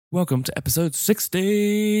Welcome to episode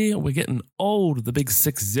 60. We're getting old, the big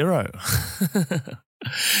 60.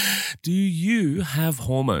 Do you have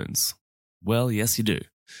hormones? Well, yes, you do.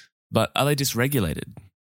 But are they dysregulated?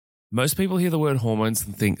 Most people hear the word hormones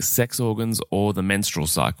and think sex organs or the menstrual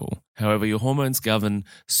cycle. However, your hormones govern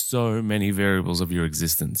so many variables of your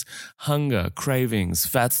existence. Hunger, cravings,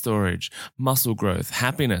 fat storage, muscle growth,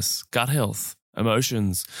 happiness, gut health,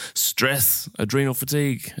 emotions, stress, adrenal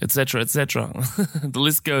fatigue, etc., etc. The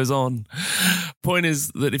list goes on. Point is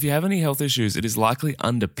that if you have any health issues, it is likely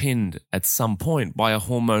underpinned at some point by a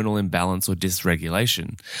hormonal imbalance or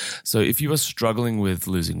dysregulation. So if you are struggling with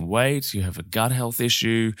losing weight, you have a gut health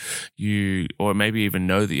issue, or maybe even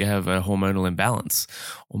know that you have a hormonal imbalance,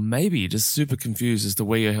 or maybe you're just super confused as to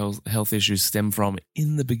where your health issues stem from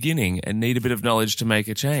in the beginning and need a bit of knowledge to make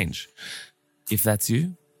a change. If that's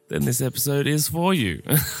you, then this episode is for you.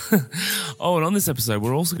 Oh, and on this episode,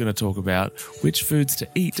 we're also going to talk about which foods to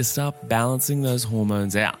eat to start balancing those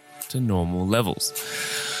hormones out to normal levels.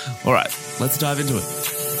 All right, let's dive into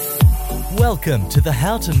it. Welcome to the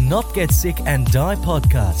How to Not Get Sick and Die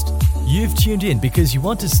podcast. You've tuned in because you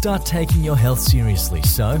want to start taking your health seriously,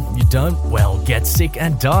 so you don't, get sick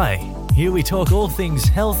and die. Here we talk all things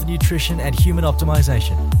health, nutrition, and human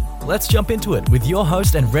optimization. Let's jump into it with your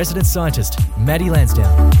host and resident scientist, Maddie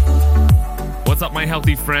Lansdowne. What's up, my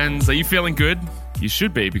healthy friends? Are you feeling good? You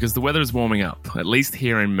should be, because the weather is warming up, at least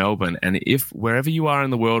here in Melbourne. And if wherever you are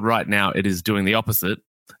in the world right now, it is doing the opposite,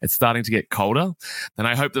 it's starting to get colder, then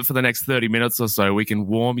I hope that for the next 30 minutes or so, we can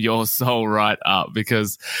warm your soul right up,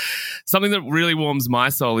 because something that really warms my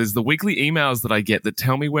soul is the weekly emails that I get that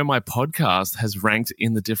tell me where my podcast has ranked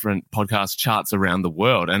in the different podcast charts around the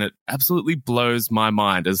world. And it absolutely blows my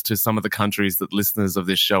mind as to some of the countries that listeners of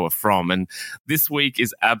this show are from. And this week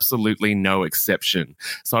is absolutely no exception.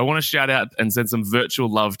 So I want to shout out and send some virtual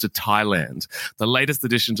love to Thailand, the latest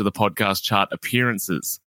addition to the podcast chart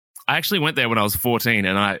appearances. I actually went there when I was 14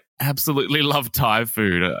 and I absolutely love Thai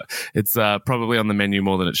food. It's probably on the menu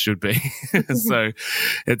more than it should be. So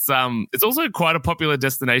it's also quite a popular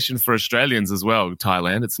destination for Australians as well,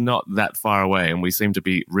 Thailand. It's not that far away and we seem to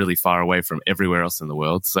be really far away from everywhere else in the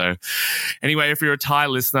world. So anyway, if you're a Thai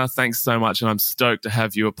listener, thanks so much. And I'm stoked to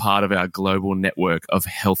have you a part of our global network of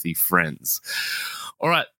healthy friends. All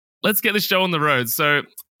right, let's get the show on the road. So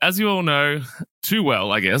as you all know too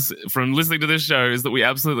well, I guess, from listening to this show, is that we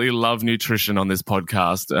absolutely love nutrition on this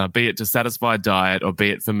podcast, be it to satisfy diet or be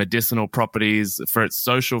it for medicinal properties, for its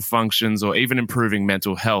social functions, or even improving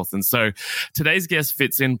mental health. And so today's guest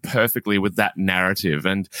fits in perfectly with that narrative.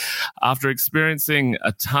 And after experiencing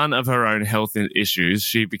a ton of her own health issues,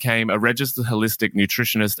 she became a registered holistic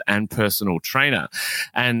nutritionist and personal trainer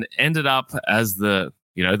and ended up as the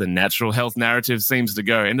natural health narrative seems to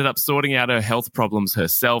go, ended up sorting out her health problems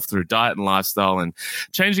herself through diet and lifestyle and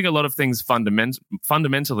changing a lot of things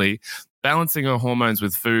fundamentally, balancing her hormones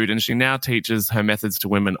with food. And she now teaches her methods to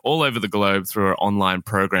women all over the globe through her online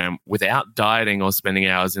program without dieting or spending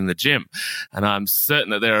hours in the gym. And I'm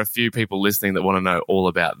certain that there are a few people listening that want to know all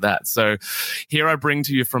about that. So here I bring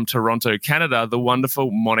to you from Toronto, Canada, the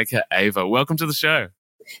wonderful Monica Ava. Welcome to the show.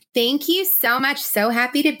 Thank you so much. So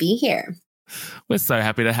happy to be here. We're so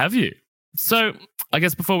happy to have you. So I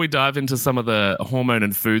guess before we dive into some of the hormone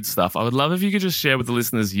and food stuff, I would love if you could just share with the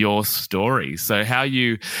listeners your story. So how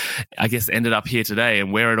you, I guess, ended up here today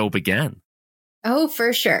and where it all began. Oh,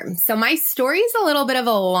 for sure. So my story is a little bit of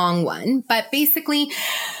a long one, but basically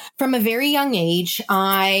from a very young age,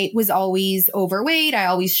 I was always overweight. I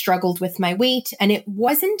always struggled with my weight. And it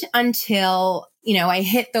wasn't until I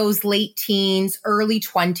hit those late teens, early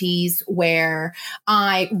 20s where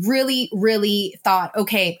I really, really thought,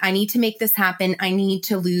 okay, I need to make this happen. I need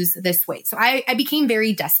to lose this weight. So I became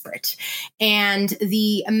very desperate. And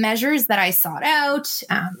the measures that I sought out,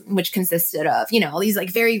 which consisted of, all these like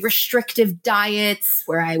very restrictive diets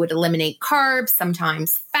where I would eliminate carbs,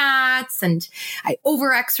 sometimes fats, and I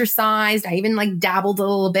over-exercised. I even like dabbled a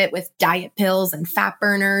little bit with diet pills and fat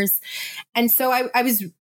burners. And so I was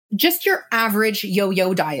just your average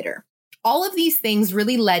yo-yo dieter. All of these things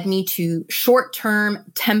really led me to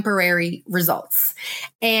short-term, temporary results.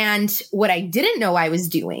 And what I didn't know I was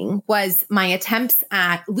doing was my attempts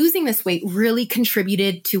at losing this weight really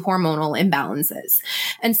contributed to hormonal imbalances.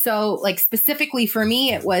 And so, like specifically for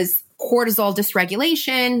me, it was cortisol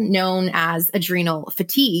dysregulation, known as adrenal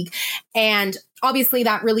fatigue. And obviously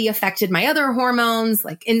that really affected my other hormones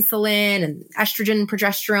like insulin and estrogen,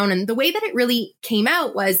 progesterone. And the way that it really came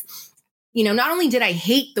out was, not only did I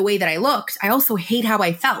hate the way that I looked, I also hate how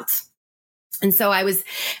I felt. And so I was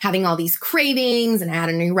having all these cravings and I had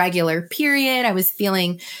an irregular period. I was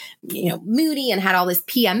feeling, moody and had all this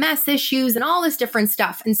PMS issues and all this different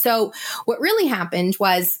stuff. And so what really happened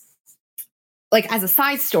was, like, as a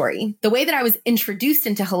side story, the way that I was introduced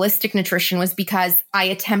into holistic nutrition was because I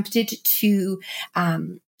attempted to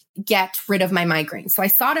get rid of my migraine. So I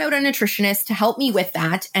sought out a nutritionist to help me with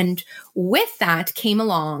that. And with that came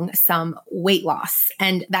along some weight loss.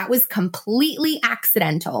 And that was completely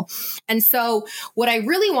accidental. And so what I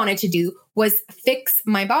really wanted to do was fix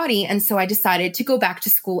my body. And so I decided to go back to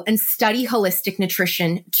school and study holistic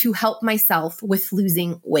nutrition to help myself with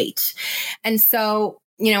losing weight. And so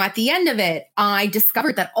at the end of it, I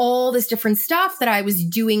discovered that all this different stuff that I was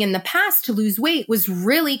doing in the past to lose weight was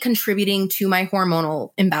really contributing to my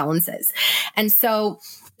hormonal imbalances. And so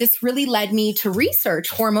this really led me to research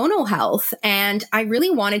hormonal health, and I really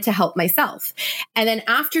wanted to help myself. And then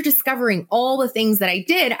after discovering all the things that I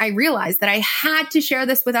did, I realized that I had to share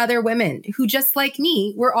this with other women who, just like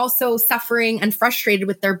me, were also suffering and frustrated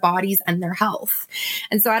with their bodies and their health.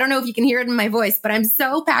 And so I don't know if you can hear it in my voice, but I'm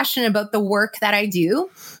so passionate about the work that I do.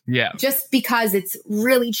 Yeah. Just because it's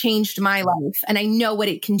really changed my life and I know what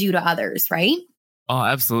it can do to others, right? Oh,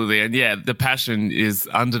 absolutely. And yeah, the passion is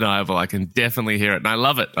undeniable. I can definitely hear it. And I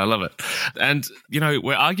love it. I love it. And,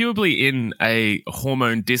 we're arguably in a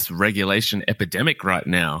hormone dysregulation epidemic right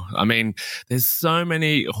now. I mean, there's so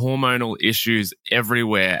many hormonal issues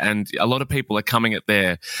everywhere. And a lot of people are coming at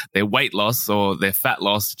their weight loss or their fat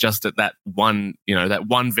loss just at that one, that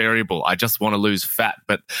one variable. I just want to lose fat.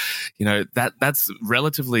 But, that's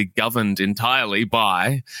relatively governed entirely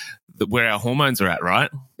by where our hormones are at, right?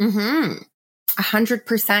 Mm-hmm.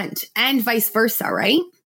 100%, and vice versa, right?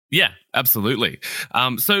 Yeah, absolutely.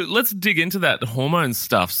 So let's dig into that hormone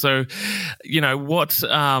stuff. So, what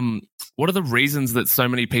are the reasons that so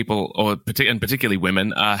many people, and particularly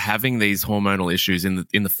women, are having these hormonal issues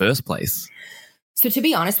in the first place? So to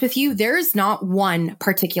be honest with you, there's not one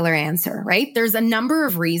particular answer, right? There's a number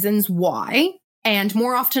of reasons why. And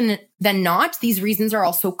more often than not, these reasons are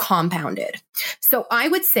also compounded. So I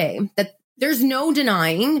would say that there's no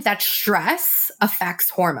denying that stress affects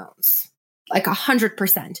hormones, like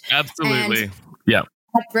 100%. Absolutely. Yeah.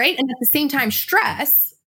 Right. And at the same time,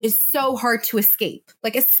 stress is so hard to escape,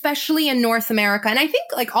 like especially in North America. And I think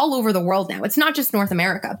like all over the world now, it's not just North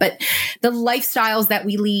America, but the lifestyles that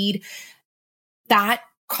we lead, that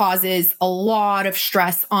causes a lot of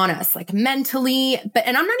stress on us, like mentally.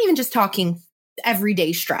 And I'm not even just talking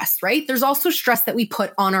everyday stress, right? There's also stress that we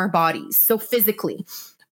put on our bodies. So physically,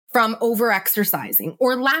 from over-exercising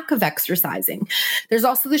or lack of exercising. There's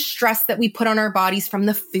also the stress that we put on our bodies from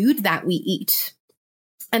the food that we eat.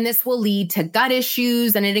 And this will lead to gut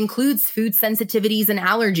issues, and it includes food sensitivities and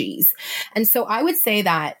allergies. And so I would say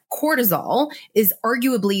that cortisol is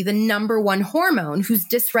arguably the number one hormone whose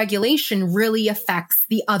dysregulation really affects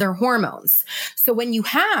the other hormones. So when you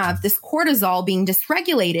have this cortisol being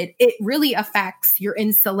dysregulated, it really affects your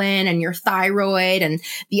insulin and your thyroid and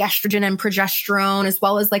the estrogen and progesterone, as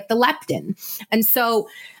well as like the leptin. And so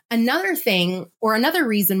another thing, or another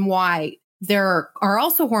reason why there are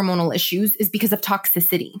also hormonal issues, is because of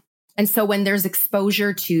toxicity. And so when there's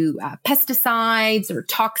exposure to pesticides or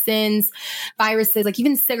toxins, viruses, like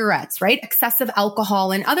even cigarettes, right? Excessive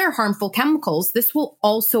alcohol and other harmful chemicals, this will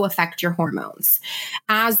also affect your hormones,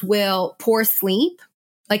 as will poor sleep.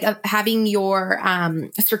 Like having your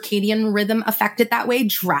circadian rhythm affected that way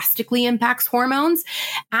drastically impacts hormones,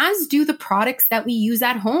 as do the products that we use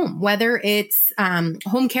at home, whether it's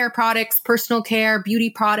home care products, personal care, beauty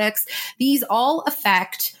products. These all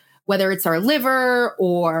affect whether it's our liver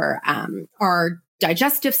or our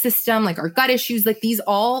digestive system, like our gut issues, like these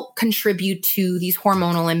all contribute to these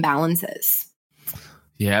hormonal imbalances.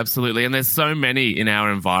 Yeah, absolutely. And there's so many in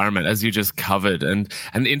our environment, as you just covered. And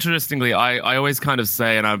interestingly, I always kind of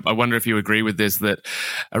say, and I wonder if you agree with this, that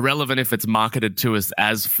irrelevant if it's marketed to us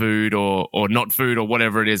as food or not food or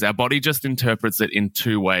whatever it is, our body just interprets it in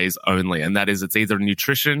two ways only. And that is, it's either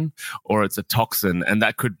nutrition or it's a toxin. And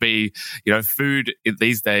that could be, food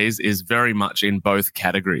these days is very much in both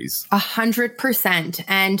categories. 100%.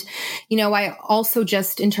 And, I also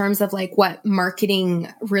just, in terms of like what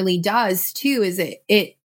marketing really does too, is it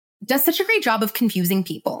does such a great job of confusing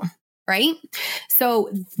people, right?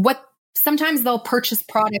 So sometimes they'll purchase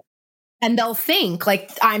products and they'll think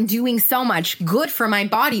like, I'm doing so much good for my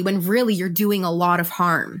body, when really you're doing a lot of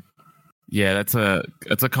harm. Yeah, that's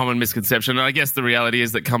a common misconception. And I guess the reality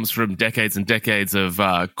is that comes from decades and decades of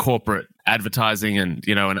corporate advertising and,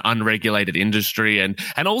 an unregulated industry and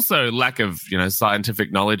also lack of,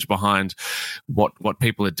 scientific knowledge behind what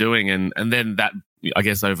people are doing. And then that I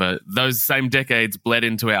guess over those same decades bled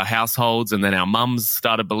into our households, and then our mums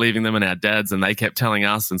started believing them and our dads, and they kept telling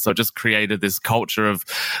us. And so it just created this culture of,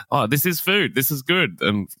 oh, this is food, this is good.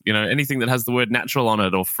 And, anything that has the word natural on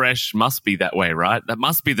it or fresh must be that way, right? That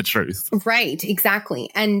must be the truth. Right, exactly.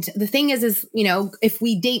 And the thing is, if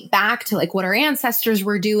we date back to like what our ancestors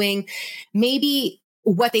were doing, maybe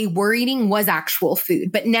what they were eating was actual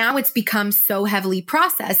food, but now it's become so heavily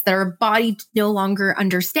processed that our body no longer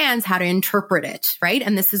understands how to interpret it, right?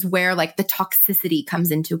 And this is where like the toxicity comes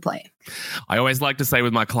into play. I always like to say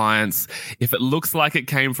with my clients, if it looks like it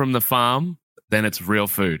came from the farm, then it's real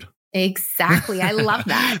food. Exactly. I love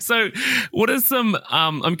that. So what are some,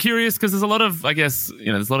 I'm curious because there's a lot of, I guess,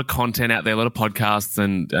 there's a lot of content out there, a lot of podcasts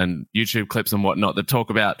and YouTube clips and whatnot that talk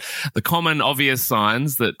about the common obvious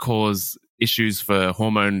signs that cause issues for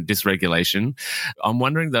hormone dysregulation. I'm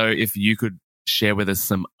wondering though, if you could share with us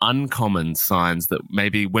some uncommon signs that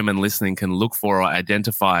maybe women listening can look for or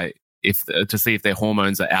identify to see if their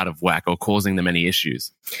hormones are out of whack or causing them any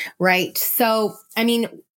issues. Right. So,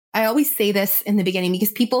 I always say this in the beginning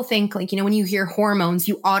because people think like, when you hear hormones,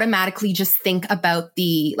 you automatically just think about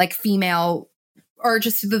the like female or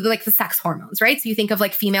just the sex hormones, right? So you think of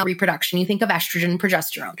like female reproduction, you think of estrogen,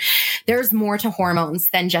 progesterone. There's more to hormones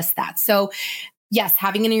than just that. So yes,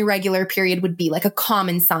 having an irregular period would be like a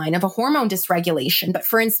common sign of a hormone dysregulation. But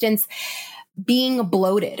for instance, being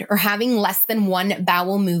bloated or having less than one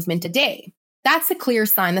bowel movement a day, that's a clear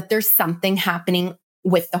sign that there's something happening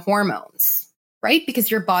with the hormones, right?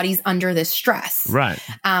 Because your body's under this stress. Right.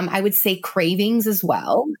 I would say cravings as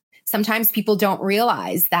well. Sometimes people don't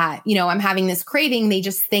realize that, I'm having this craving. They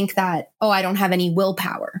just think that, oh, I don't have any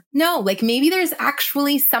willpower. No, like maybe there's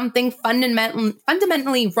actually something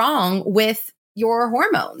fundamentally wrong with your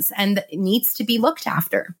hormones and it needs to be looked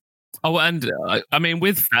after. Oh, and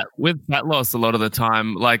with fat loss, a lot of the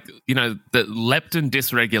time, the leptin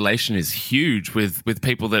dysregulation is huge with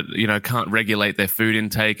people that can't regulate their food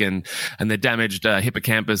intake and their damaged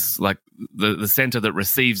hippocampus, like the center that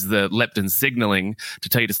receives the leptin signaling to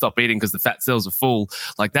tell you to stop eating because the fat cells are full.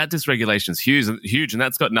 Like that dysregulation is huge, and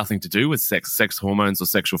that's got nothing to do with sex hormones or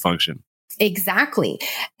sexual function. Exactly,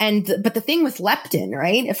 but the thing with leptin,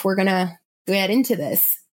 right? If we're gonna get into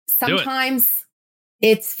this, sometimes.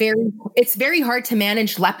 It's very hard to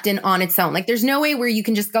manage leptin on its own. Like there's no way where you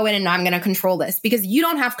can just go in and I'm going to control this because you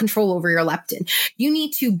don't have control over your leptin. You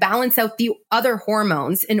need to balance out the other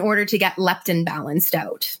hormones in order to get leptin balanced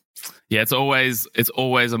out. Yeah, it's always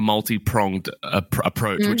a multi-pronged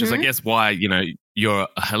approach, which is, I guess, why, you're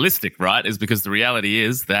holistic, right? Is because the reality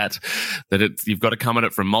is that you've got to come at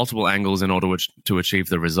it from multiple angles in order to achieve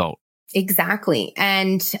the result. Exactly.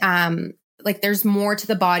 And, there's more to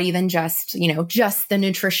the body than just the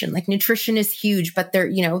nutrition. Like nutrition is huge, but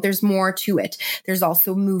there's more to it. There's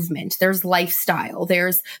also movement, there's lifestyle,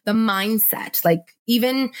 there's the mindset, like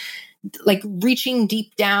even like reaching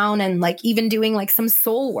deep down and like even doing like some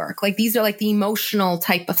soul work. Like these are like the emotional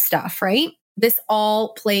type of stuff, right? This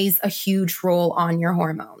all plays a huge role on your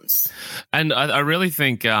hormones. And I really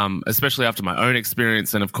think, especially after my own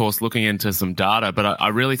experience and, of course, looking into some data, but I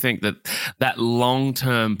really think that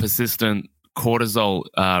long-term persistent cortisol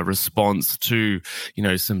response to,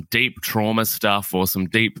 some deep trauma stuff or some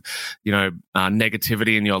deep,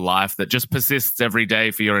 negativity in your life that just persists every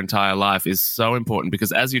day for your entire life is so important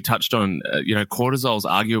because as you touched on, cortisol is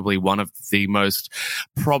arguably one of the most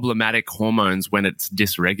problematic hormones when it's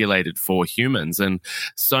dysregulated for humans. And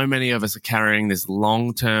so many of us are carrying this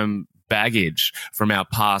long-term baggage from our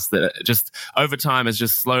past that just over time has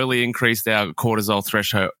just slowly increased our cortisol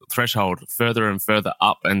threshold further and further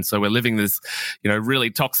up. And so we're living this, really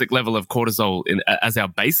toxic level of cortisol as our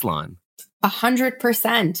baseline.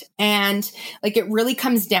 100%. And it really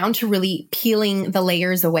comes down to really peeling the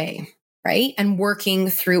layers away, right? And working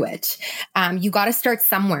through it. You got to start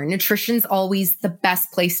somewhere. Nutrition's always the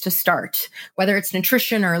best place to start, whether it's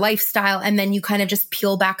nutrition or lifestyle. And then you kind of just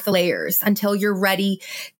peel back the layers until you're ready.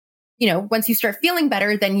 Once you start feeling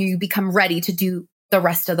better, then you become ready to do the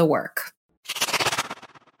rest of the work.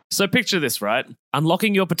 So picture this, right?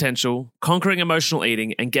 Unlocking your potential, conquering emotional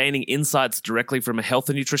eating, and gaining insights directly from a health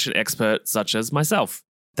and nutrition expert such as myself.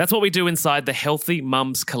 That's what we do inside the Healthy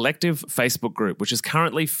Mums Collective Facebook group, which is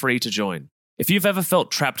currently free to join. If you've ever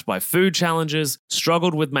felt trapped by food challenges,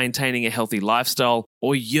 struggled with maintaining a healthy lifestyle,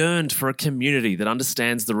 or yearned for a community that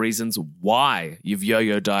understands the reasons why you've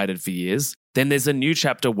yo-yo dieted for years, then there's a new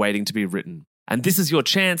chapter waiting to be written. And this is your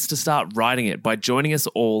chance to start writing it by joining us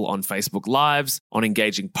all on Facebook Lives, on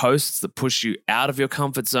engaging posts that push you out of your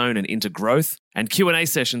comfort zone and into growth, and Q&A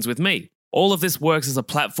sessions with me. All of this works as a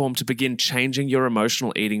platform to begin changing your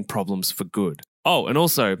emotional eating problems for good. Oh, and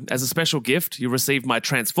also, as a special gift, you'll receive my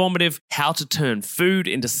transformative How to Turn Food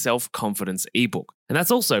into Self-Confidence ebook. And that's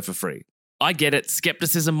also for free. I get it,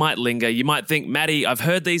 skepticism might linger. You might think, Maddie, I've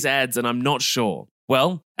heard these ads and I'm not sure.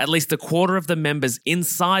 Well, at least a quarter of the members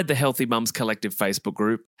inside the Healthy Mums Collective Facebook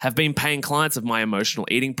group have been paying clients of my emotional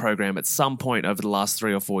eating program at some point over the last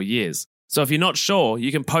 3 or 4 years. So if you're not sure,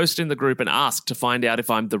 you can post in the group and ask to find out if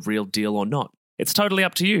I'm the real deal or not. It's totally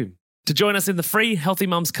up to you. To join us in the free Healthy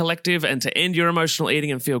Mums Collective and to end your emotional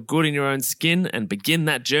eating and feel good in your own skin and begin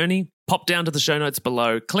that journey, pop down to the show notes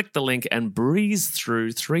below, click the link and breeze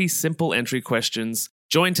through 3 simple entry questions.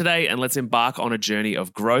 Join today and let's embark on a journey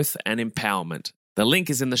of growth and empowerment. The link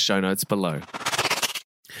is in the show notes below.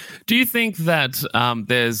 Do you think that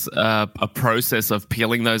there's a process of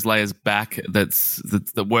peeling those layers back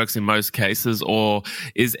that works in most cases, or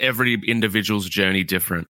is every individual's journey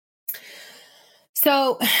different?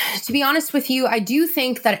 So, to be honest with you, I do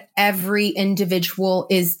think that every individual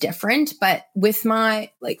is different, but with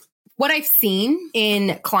what I've seen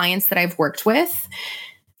in clients that I've worked with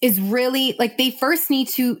is really they first need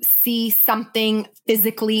to see something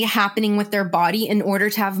physically happening with their body in order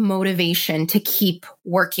to have motivation to keep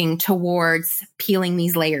working towards peeling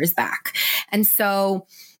these layers back. And so,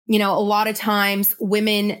 a lot of times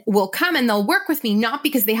women will come and they'll work with me, not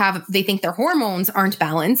because they think their hormones aren't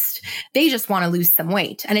balanced. They just want to lose some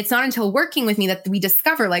weight. And it's not until working with me that we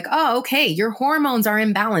discover oh, okay, your hormones are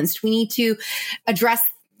imbalanced. We need to address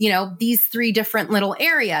these 3 different little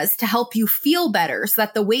areas to help you feel better so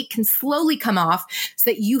that the weight can slowly come off, so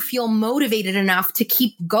that you feel motivated enough to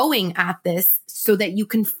keep going at this, so that you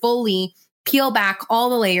can fully peel back all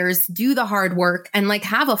the layers, do the hard work, and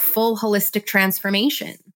have a full holistic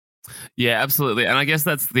transformation. Yeah, absolutely. And I guess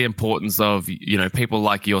that's the importance of, people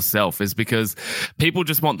like yourself, is because people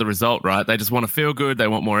just want the result, right? They just want to feel good. They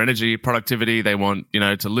want more energy, productivity. They want,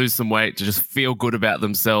 to lose some weight, to just feel good about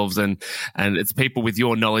themselves. And it's people with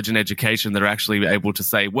your knowledge and education that are actually able to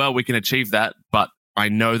say, well, we can achieve that, but I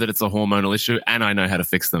know that it's a hormonal issue and I know how to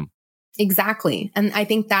fix them. Exactly. And I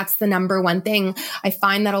think that's the number one thing. I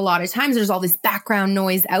find that a lot of times there's all this background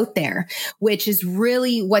noise out there, which is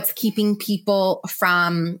really what's keeping people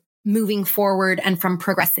from moving forward and from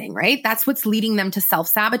progressing, right? That's what's leading them to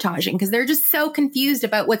self-sabotaging, because they're just so confused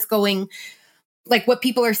about what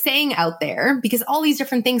people are saying out there, because all these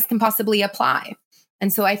different things can possibly apply.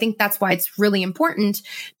 And so I think that's why it's really important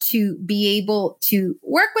to be able to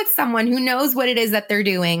work with someone who knows what it is that they're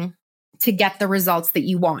doing to get the results that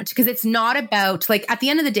you want. Because it's not about at the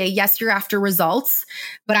end of the day, yes, you're after results,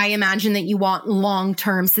 but I imagine that you want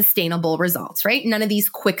long-term sustainable results, right? None of these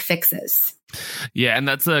quick fixes. Yeah, and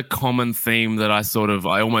that's a common theme that I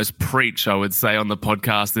almost preach, I would say, on the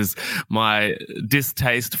podcast, is my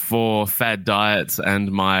distaste for fad diets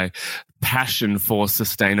and my passion for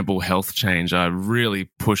sustainable health change. I really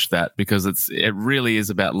push that because it really is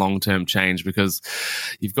about long-term change, because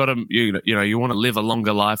you've got to, you want to live a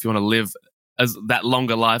longer life. You want to live as that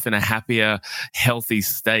longer life in a happier, healthy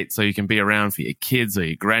state, so you can be around for your kids or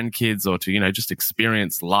your grandkids, or to, just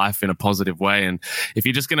experience life in a positive way. And if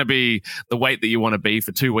you're just going to be the weight that you want to be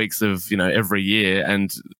for 2 weeks of, every year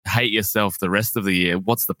and hate yourself the rest of the year,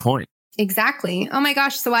 what's the point? Exactly. Oh my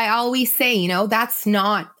gosh. So I always say, that's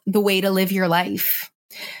not the way to live your life.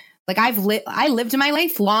 I lived my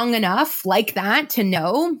life long enough like that to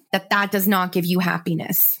know that does not give you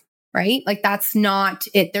happiness. Right? That's not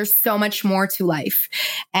it. There's so much more to life.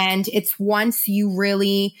 And it's once you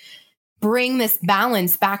really bring this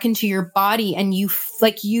balance back into your body and you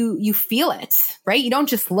feel it, right? You don't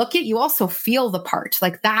just look it, you also feel the part.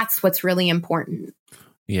 That's what's really important.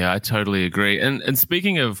 Yeah, I totally agree. And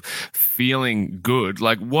speaking of feeling good,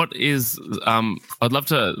 what is, I'd love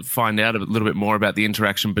to find out a little bit more about the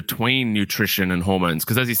interaction between nutrition and hormones,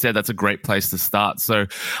 because as you said, that's a great place to start. So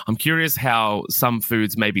I'm curious how some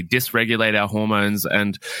foods maybe dysregulate our hormones,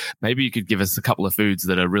 and maybe you could give us a couple of foods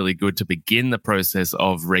that are really good to begin the process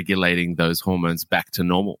of regulating those hormones back to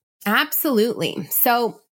normal. Absolutely.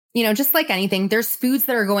 So just like anything, there's foods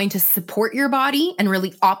that are going to support your body and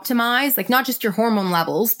really optimize, not just your hormone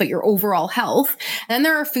levels, but your overall health. And then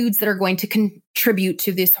there are foods that are going to contribute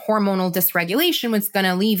to this hormonal dysregulation, which is going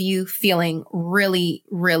to leave you feeling really,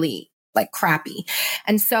 really crappy.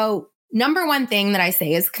 And so number one thing that I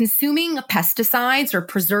say is consuming pesticides or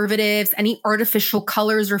preservatives, any artificial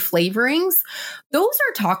colors or flavorings, those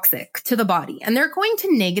are toxic to the body and they're going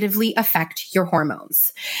to negatively affect your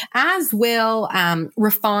hormones, as will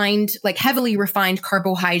heavily refined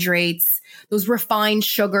carbohydrates, those refined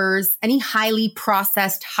sugars, any highly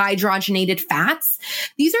processed hydrogenated fats.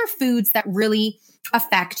 These are foods that really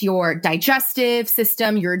affect your digestive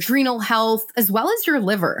system, your adrenal health, as well as your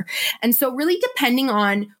liver. And so really depending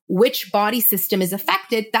on which body system is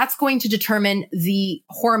affected, that's going to determine the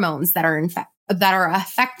hormones that are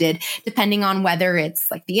affected, depending on whether it's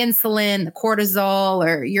like the insulin, the cortisol,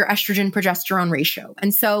 or your estrogen progesterone ratio.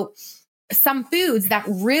 And so some foods that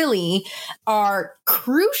really are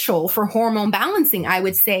crucial for hormone balancing, I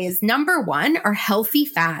would say, is number one are healthy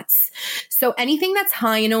fats. So anything that's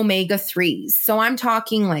high in omega-3s. So I'm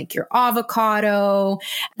talking like your avocado,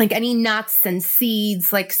 like any nuts and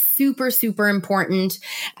seeds, like super, super important.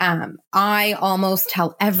 I almost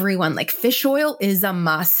tell everyone like fish oil is a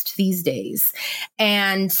must these days.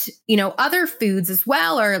 And, other foods as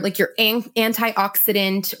well are like your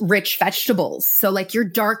antioxidant rich vegetables. So like your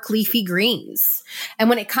dark leafy greens. And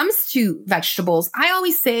when it comes to vegetables, I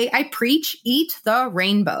always say, I preach, eat the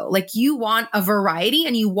rainbow. Like you want a variety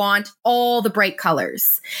and you want all the bright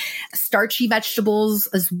colors. Starchy vegetables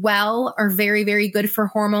as well are very, very good for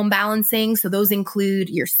hormone balancing. So those include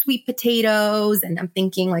your sweet potatoes, and I'm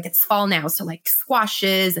thinking like it's fall now. So like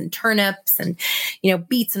squashes and turnips and,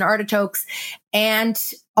 beets and artichokes. And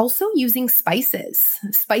also using spices.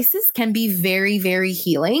 Spices can be very, very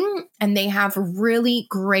healing, and they have really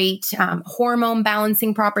great hormone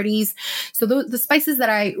balancing properties. So the spices that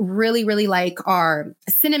I really, really like are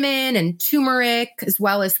cinnamon and turmeric, as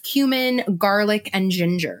well as cumin, garlic, and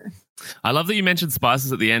ginger. I love that you mentioned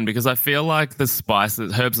spices at the end, because I feel like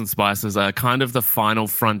herbs and spices are kind of the final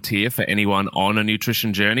frontier for anyone on a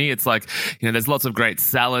nutrition journey. It's like, there's lots of great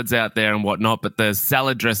salads out there and whatnot, but the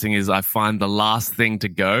salad dressing is, I find, the last thing to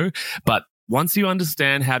go. But once you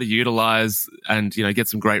understand how to utilize and, get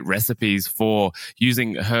some great recipes for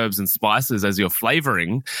using herbs and spices as your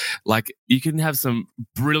flavoring, like you can have some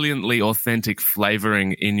brilliantly authentic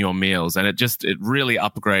flavoring in your meals. And it really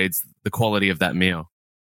upgrades the quality of that meal.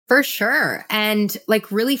 For sure. And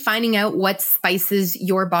like really finding out what spices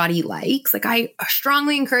your body likes. Like I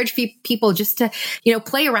strongly encourage people just to,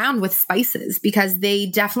 play around with spices, because they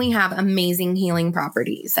definitely have amazing healing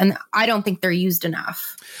properties. And I don't think they're used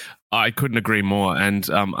enough. I couldn't agree more. And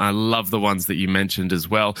I love the ones that you mentioned as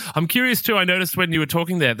well. I'm curious too, I noticed when you were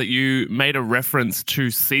talking there that you made a reference to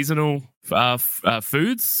seasonal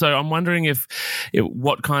foods. So I'm wondering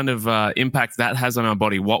what kind of impact that has on our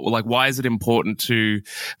body. Why is it important to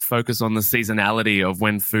focus on the seasonality of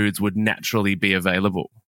when foods would naturally be available?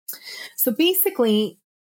 So basically,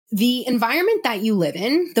 the environment that you live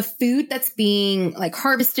in, the food that's being like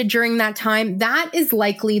harvested during that time, that is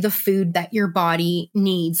likely the food that your body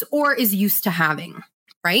needs or is used to having,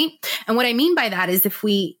 right? And what I mean by that is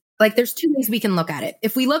there's two ways we can look at it.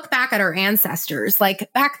 If we look back at our ancestors,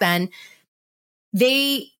 like back then,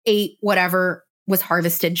 they ate whatever was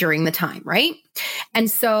harvested during the time, right?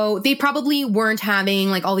 And so they probably weren't having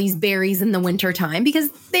like all these berries in the winter time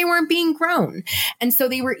because they weren't being grown. And so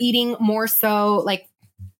they were eating more so like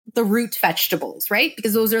the root vegetables, right?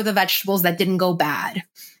 Because those are the vegetables that didn't go bad.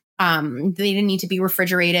 They didn't need to be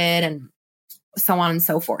refrigerated and so on and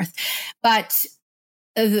so forth. But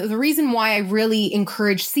the reason why I really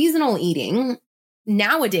encourage seasonal eating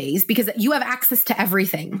nowadays, because you have access to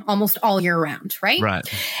everything almost all year round, right?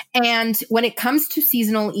 Right. And when it comes to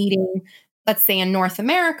seasonal eating, let's say in North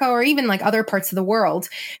America or even like other parts of the world,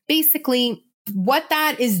 basically what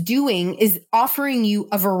that is doing is offering you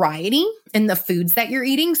a variety in the foods that you're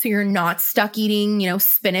eating. So you're not stuck eating,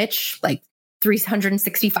 spinach like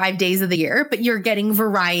 365 days of the year, but you're getting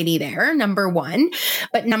variety there, number one.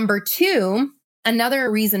 But number two,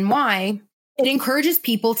 another reason why it encourages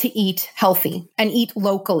people to eat healthy and eat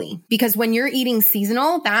locally, because when you're eating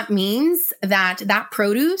seasonal, that means that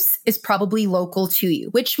produce is probably local to you,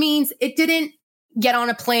 which means it didn't get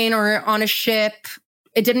on a plane or on a ship.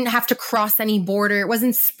 It didn't have to cross any border. It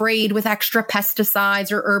wasn't sprayed with extra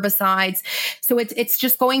pesticides or herbicides. So it's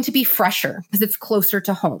just going to be fresher because it's closer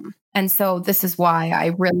to home. And so this is why I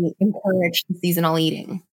really encourage seasonal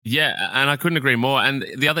eating. Yeah, and I couldn't agree more. And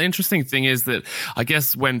the other interesting thing is that I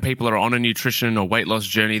guess when people are on a nutrition or weight loss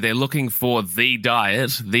journey, they're looking for the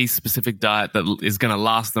specific diet that is going to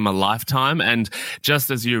last them a lifetime. And just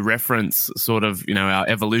as you reference sort of, our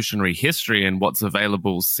evolutionary history and what's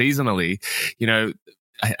available seasonally,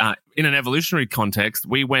 in an evolutionary context,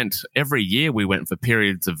 every year we went for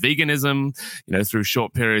periods of veganism, through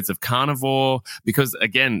short periods of carnivore, because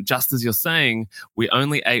again, just as you're saying, we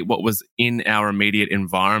only ate what was in our immediate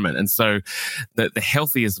environment. And so the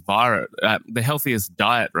healthiest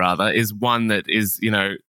diet is one that is,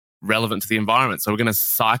 relevant to the environment. So we're going to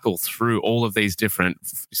cycle through all of these different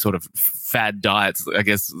sort of fad diets, I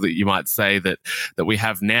guess that you might say that we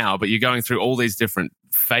have now, but you're going through all these different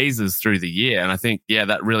phases through the year. And I think,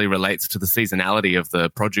 that really relates to the seasonality of the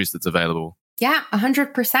produce that's available. Yeah,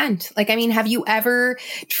 100%. Like, I mean, have you ever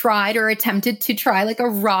tried or attempted to try like a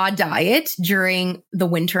raw diet during the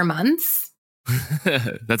winter months?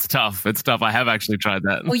 That's tough. It's tough. I have actually tried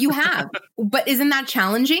that. Well, you have, but isn't that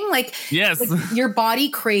challenging? Like, yes, like your body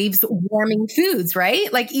craves warming foods,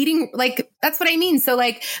 right? Like eating, like, that's what I mean. So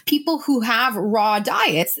like people who have raw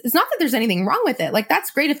diets, it's not that there's anything wrong with it. Like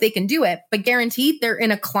that's great if they can do it, but guaranteed they're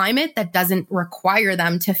in a climate that doesn't require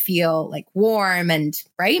them to feel like warm and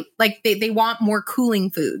right. Like they want more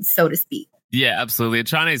cooling foods, so to speak. Yeah, absolutely.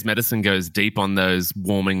 Chinese medicine goes deep on those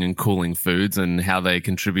warming and cooling foods and how they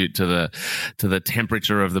contribute to the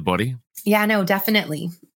temperature of the body. Yeah, no, definitely.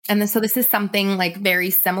 And so this is something like very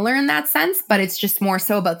similar in that sense, but it's just more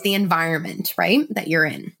so about the environment, right, that you're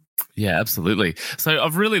in. Yeah, absolutely. So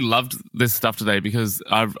I've really loved this stuff today because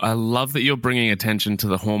I love that you're bringing attention to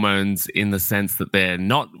the hormones in the sense that they're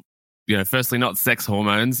not, firstly, not sex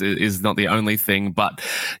hormones is not the only thing, but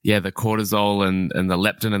the cortisol and the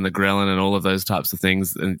leptin and the ghrelin and all of those types of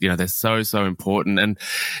things. And, they're so, so important. And,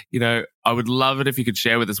 I would love it if you could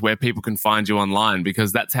share with us where people can find you online,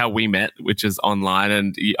 because that's how we met, which is online.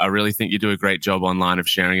 And I really think you do a great job online of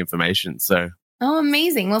sharing information. So. Oh,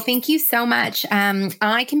 amazing. Well, thank you so much.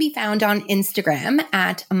 I can be found on Instagram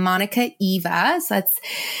at Monica Eva. So that's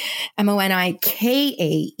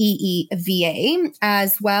MONIKAEEVA,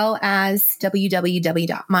 as well as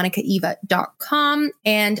www.monicaeva.com.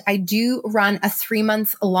 And I do run a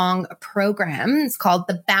 3-month-long program. It's called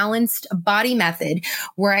the Balanced Body Method,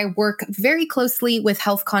 where I work very closely with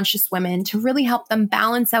health conscious women to really help them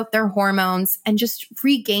balance out their hormones and just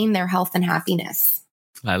regain their health and happiness.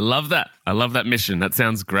 I love that. I love that mission. That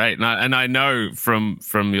sounds great. And I know from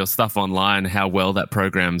your stuff online how well that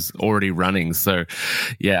program's already running. So,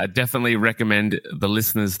 I definitely recommend the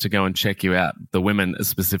listeners to go and check you out, the women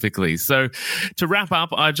specifically. So to wrap up,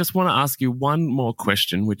 I just want to ask you one more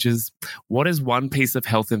question, which is, what is one piece of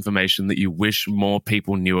health information that you wish more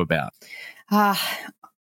people knew about?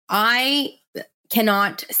 I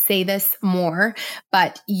cannot say this more,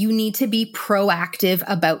 but you need to be proactive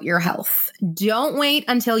about your health. Don't wait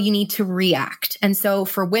until you need to react. And so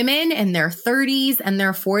for women in their 30s and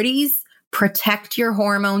their 40s, protect your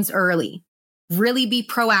hormones early. Really be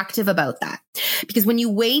proactive about that. Because when you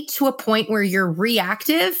wait to a point where you're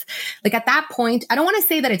reactive, like at that point, I don't want to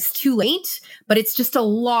say that it's too late, but it's just a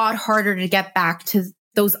lot harder to get back to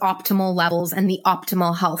those optimal levels and the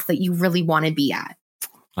optimal health that you really want to be at.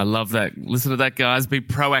 I love that. Listen to that, guys. Be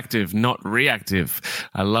proactive, not reactive.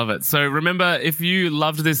 I love it. So remember, if you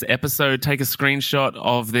loved this episode, take a screenshot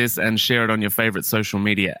of this and share it on your favorite social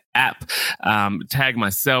media app. Tag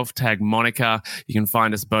myself, tag Monica. You can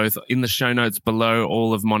find us both in the show notes below.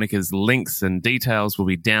 All of Monica's links and details will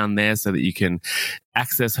be down there so that you can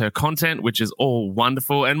access her content, which is all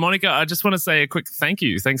wonderful. And Monica, I just want to say a quick thank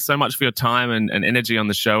you. Thanks so much for your time and energy on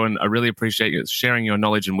the show. And I really appreciate you sharing your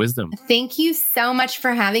knowledge and wisdom. Thank you so much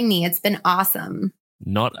for having me. It's been awesome.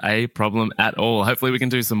 Not a problem at all. Hopefully we can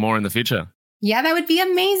do some more in the future. Yeah, that would be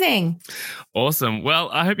amazing. Awesome. Well,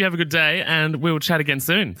 I hope you have a good day and we will chat again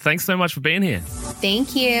soon. Thanks so much for being here.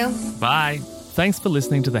 Thank you. Bye. Thanks for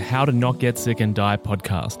listening to the How to Not Get Sick and Die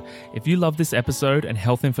podcast. If you love this episode and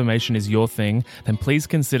health information is your thing, then please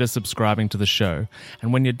consider subscribing to the show.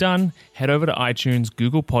 And when you're done, head over to iTunes,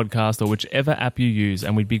 Google Podcast, or whichever app you use,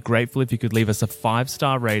 and we'd be grateful if you could leave us a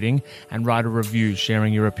 5-star rating and write a review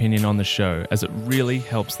sharing your opinion on the show, as it really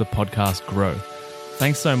helps the podcast grow.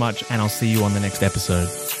 Thanks so much, and I'll see you on the next episode.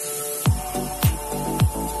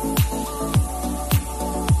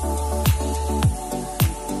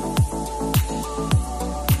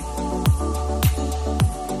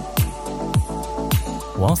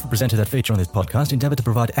 Whilst the presenter that feature on this podcast endeavour to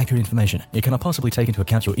provide accurate information, it cannot possibly take into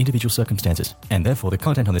account your individual circumstances, and therefore the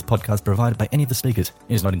content on this podcast provided by any of the speakers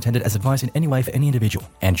is not intended as advice in any way for any individual,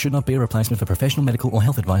 and should not be a replacement for professional medical or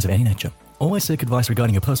health advice of any nature. Always seek advice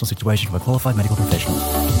regarding your personal situation from a qualified medical professional.